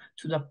 to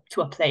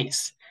a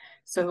place.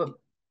 So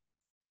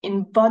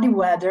in body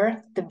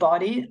weather, the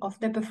body of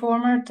the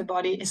performer, the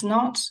body is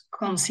not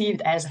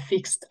conceived as a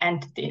fixed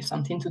entity,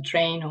 something to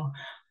train or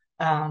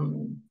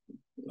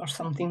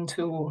something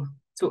to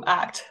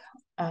act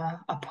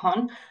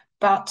upon,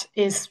 but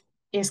is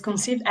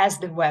conceived as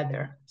the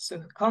weather,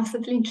 so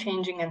constantly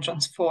changing and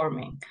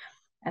transforming.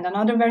 And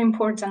another very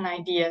important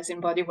idea in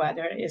body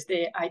weather is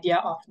the idea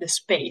of the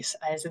space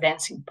as a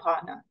dancing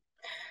partner.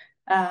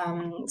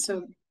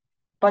 So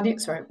body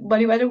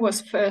weather was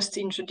first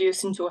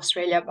introduced into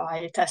Australia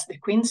by Tess de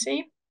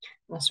Quincey,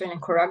 an Australian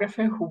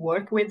choreographer who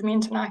worked with me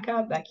in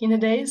Tanaka back in the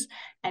days,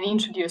 and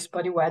introduced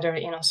body weather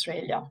in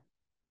Australia.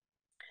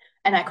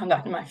 And I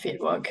conducted my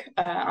fieldwork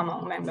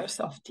among members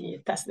of the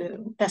Tess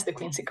de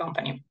Quincey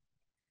company.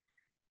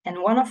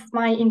 And one of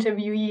my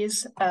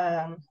interviewees,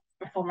 a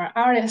former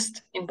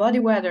artist in body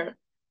weather,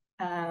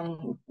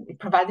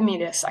 provided me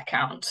this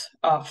account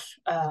of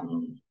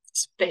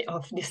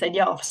this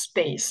idea of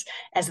space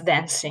as a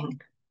dancing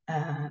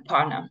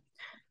partner.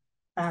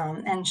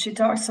 And she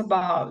talks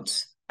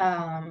about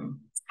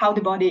how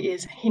the body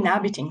is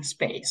inhabiting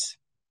space.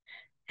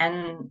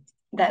 And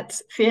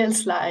that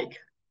feels like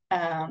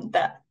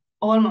that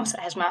almost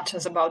as much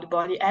as about the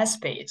body as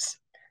space.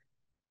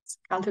 It's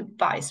sculpted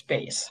by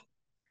space.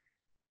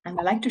 And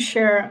I'd like to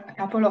share a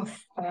couple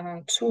of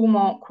two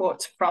more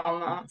quotes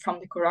from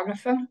the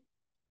choreographer,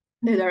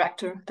 the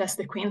director, Tess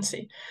de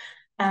Quincey,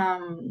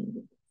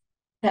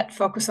 that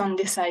focus on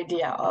this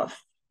idea of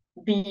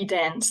be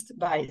danced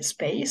by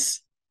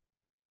space.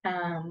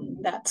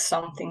 That's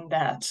something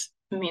that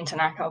Min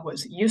Tanaka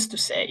was used to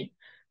say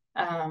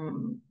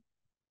and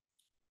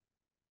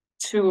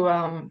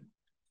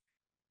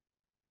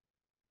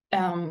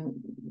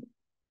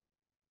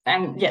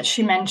yeah,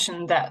 she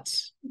mentioned that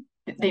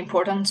the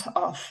importance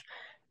of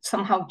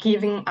somehow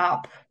giving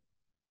up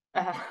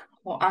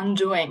or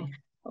undoing,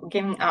 or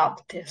giving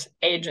up this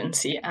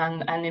agency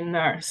and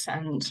immerse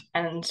and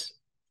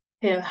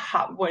feel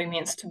what it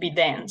means to be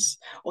danced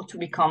or to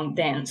become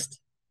danced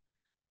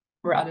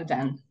rather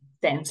than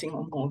dancing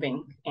or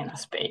moving in a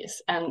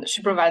space. And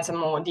she provides a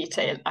more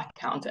detailed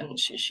account, and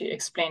she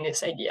explained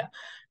this idea,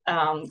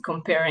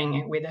 comparing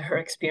it with her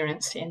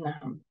experience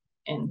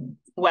in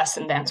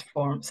Western dance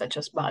forms such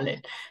as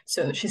ballet.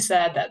 So she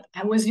said that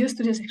I was used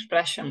to this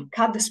expression,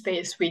 cut the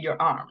space with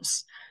your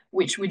arms,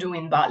 which we do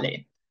in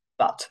ballet.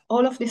 But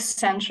all of this is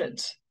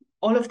centered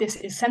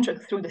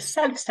through the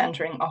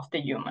self-centering of the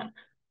human,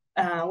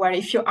 where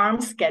if your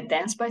arms get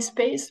danced by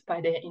space,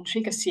 by the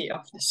intricacy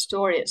of the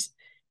stories,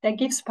 that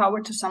gives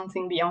power to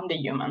something beyond the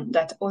human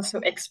that also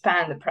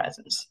expand the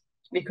presence,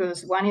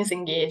 because one is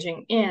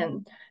engaging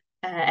in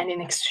and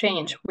in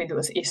exchange with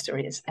those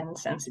histories and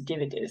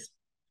sensitivities.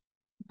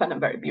 But a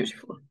very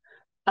beautiful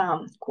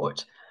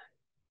quote.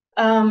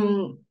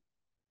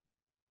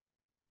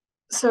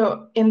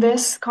 So in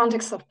this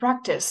context of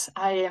practice,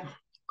 I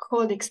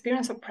call the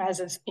experience of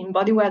presence in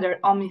body weather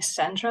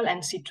omnicentral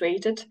and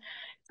situated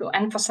to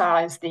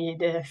emphasize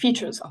the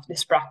features of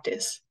this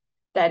practice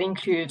that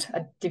include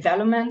a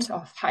development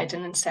of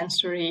heightened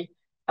sensory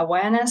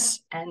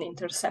awareness and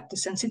interoceptive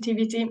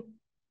sensitivity,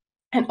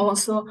 and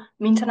also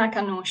Min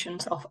Tanaka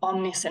notions of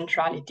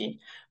omnicentrality,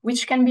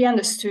 which can be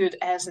understood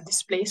as a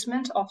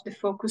displacement of the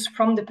focus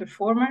from the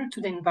performer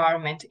to the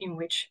environment in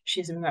which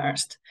she's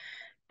immersed.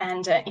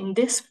 And in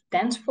this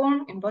dance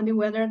form, in body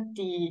weather,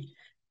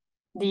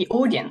 the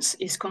audience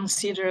is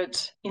considered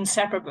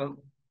inseparable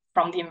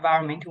from the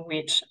environment in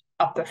which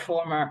a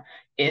performer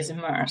is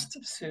immersed.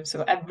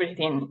 So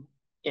everything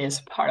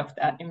is part of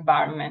that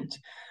environment.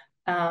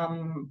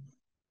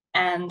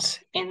 And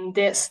in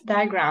this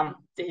diagram,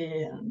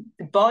 the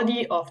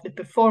body of the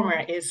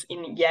performer is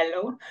in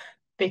yellow,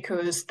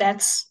 because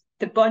that's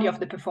the body of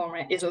the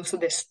performer is also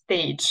the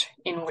stage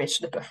in which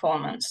the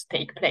performance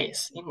takes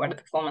place, in where the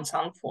performance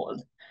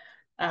unfolds.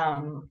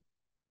 And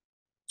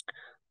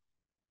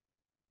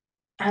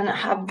I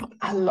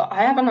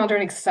have another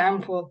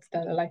example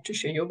that I'd like to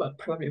show you, but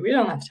probably we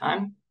don't have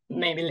time,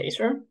 maybe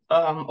later,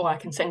 or I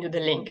can send you the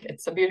link.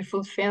 It's a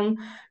beautiful film.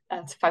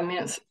 It's 5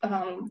 minutes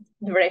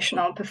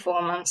durational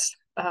performance,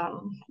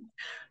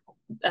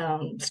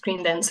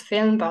 screen dance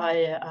film by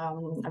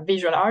a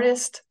visual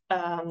artist,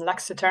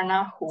 Lux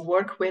Eterna, who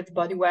worked with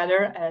body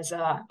weather as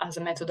a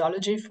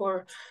methodology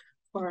for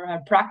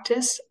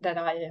practice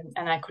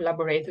and I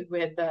collaborated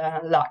with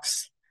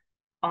Lux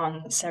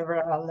on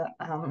several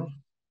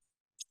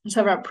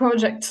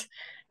projects.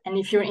 And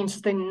if you're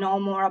interested in know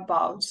more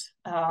about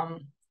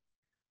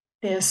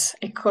this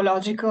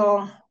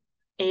ecological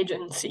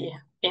agency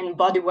in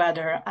body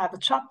weather, I have a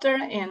chapter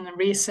in a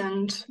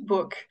recent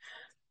book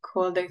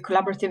called The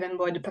Collaborative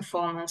Embodied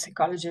Performance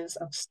Ecologies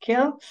of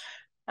Skill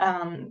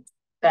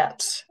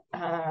that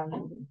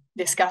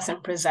discuss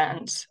and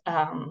present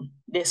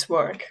this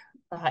work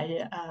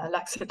by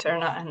Lux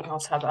Eterna, and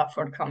also have a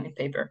forthcoming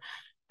paper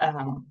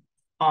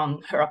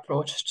on her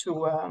approach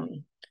to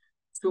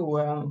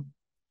an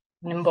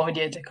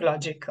embodied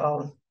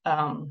ecological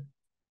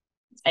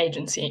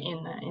agency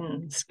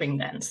in spring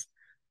dance.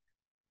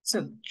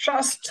 So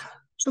just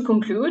to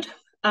conclude,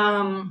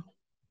 my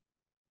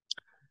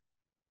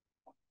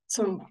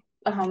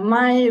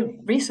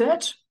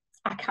research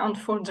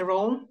accounts for the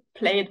role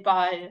played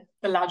by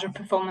the larger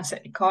performance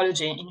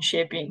ecology in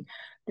shaping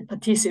the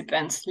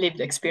participants' lived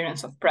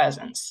experience of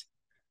presence.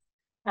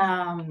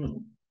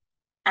 And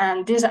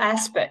these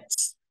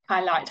aspects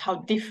highlight how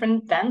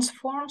different dance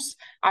forms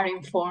are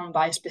informed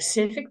by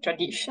specific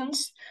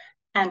traditions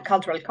and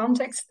cultural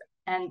context,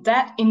 and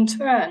that in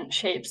turn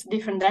shapes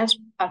different dance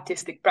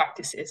artistic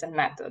practices and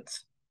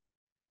methods.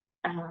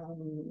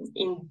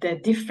 In the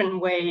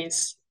different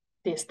ways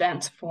these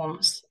dance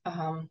forms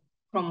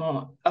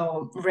promote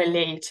or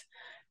relate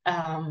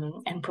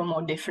and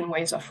promote different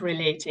ways of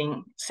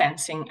relating,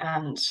 sensing,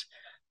 and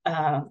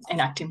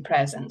enacting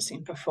presence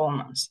in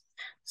performance.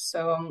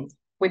 So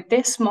with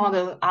this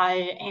model,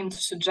 I aim to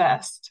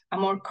suggest a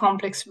more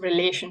complex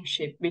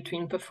relationship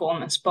between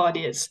performance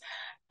bodies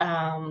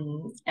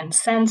and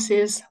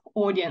senses,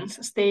 audience,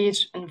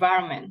 stage,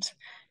 environment,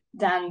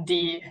 than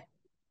the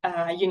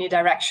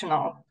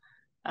unidirectional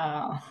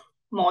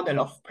model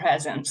of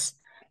presence,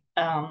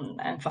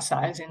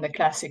 emphasizing the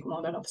classic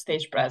model of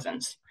stage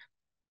presence.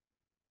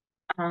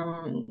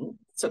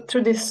 So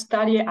through this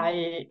study,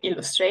 I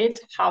illustrate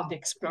how the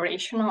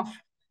exploration of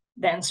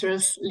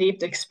dancers'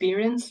 lived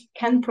experience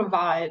can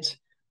provide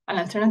an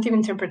alternative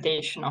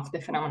interpretation of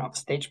the phenomenon of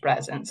stage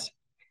presence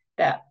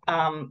that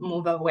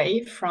move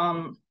away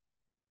from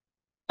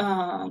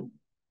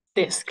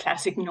this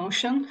classic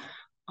notion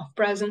of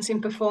presence in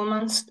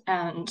performance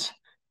and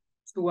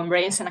to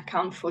embrace and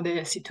account for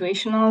the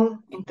situational,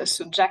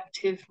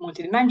 intersubjective,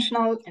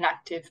 multidimensional,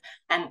 enactive,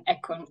 and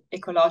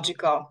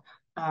ecological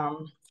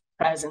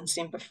presence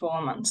in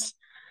performance.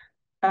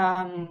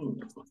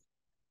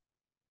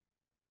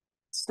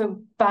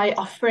 So by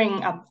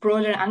offering a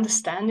broader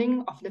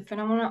understanding of the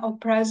phenomena of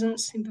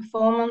presence in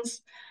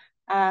performance,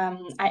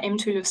 I aim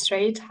to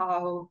illustrate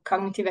how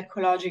cognitive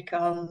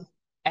ecological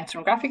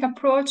ethnographic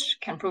approach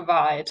can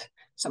provide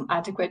some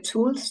adequate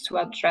tools to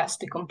address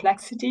the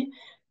complexity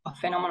of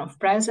phenomena of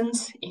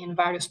presence in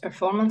various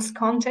performance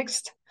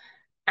contexts.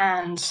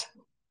 And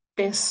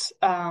this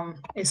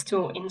is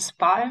to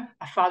inspire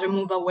a further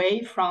move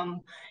away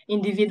from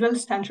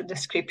individual-centered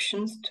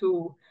descriptions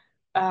to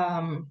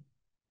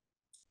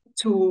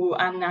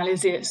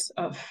analysis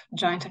of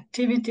joint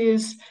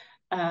activities,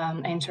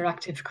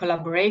 interactive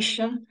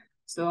collaboration.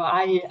 So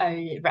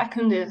I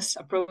reckon this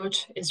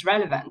approach is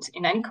relevant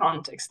in any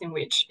context in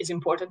which it's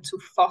important to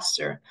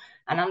foster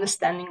an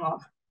understanding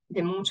of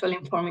the mutual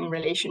informing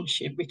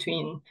relationship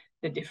between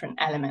the different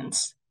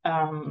elements.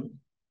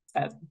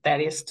 That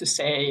is to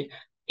say,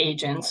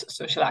 agents,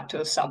 social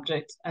actors,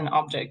 subjects, and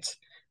objects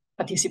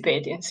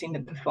participating in the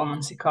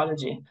performance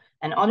ecology.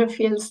 And other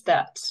fields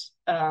that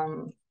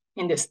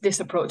in this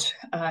approach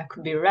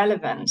could be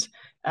relevant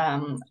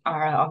are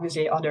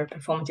obviously other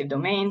performative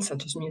domains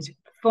such as music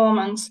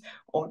performance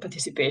or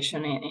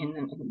participation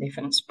in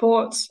different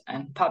sports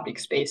and public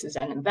spaces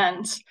and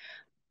events,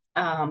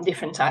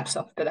 different types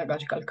of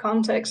pedagogical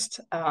context,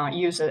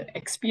 user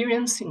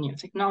experience in new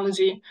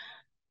technology,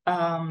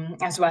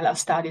 as well as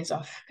studies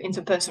of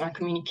interpersonal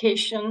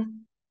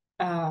communication,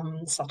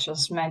 such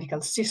as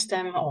medical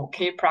system or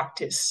care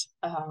practice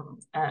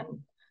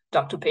and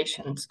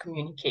doctor-patient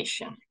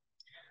communication.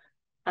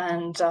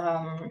 And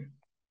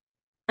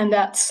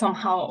that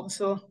somehow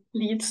also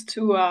leads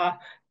to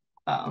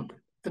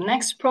the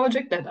next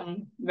project that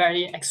I'm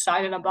very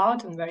excited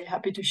about and very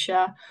happy to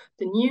share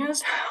the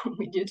news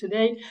with you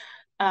today.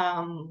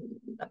 A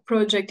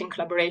project in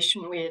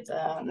collaboration with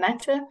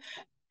Mette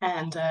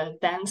and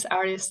dance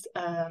artist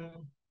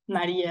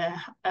Maria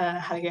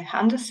Helge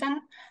Andersen,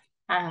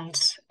 and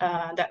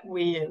that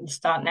will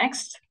start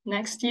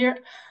next year.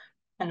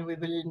 And we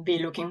will be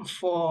looking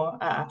for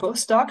a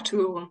postdoc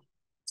to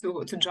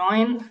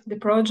join the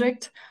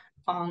project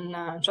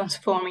on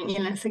transforming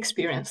illness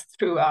experience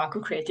through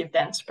co-creative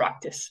dance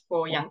practice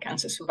for young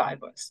cancer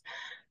survivors.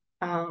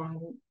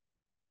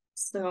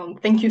 So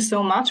thank you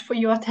so much for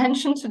your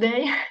attention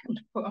today and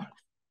for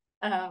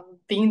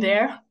being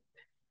there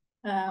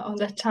on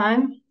that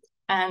time.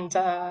 And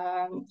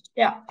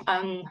yeah,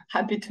 I'm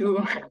happy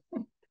to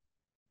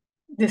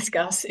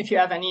discuss if you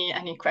have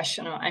any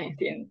question or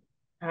anything.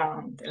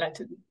 They'd like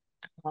to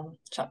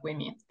chat with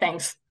me.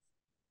 Thanks.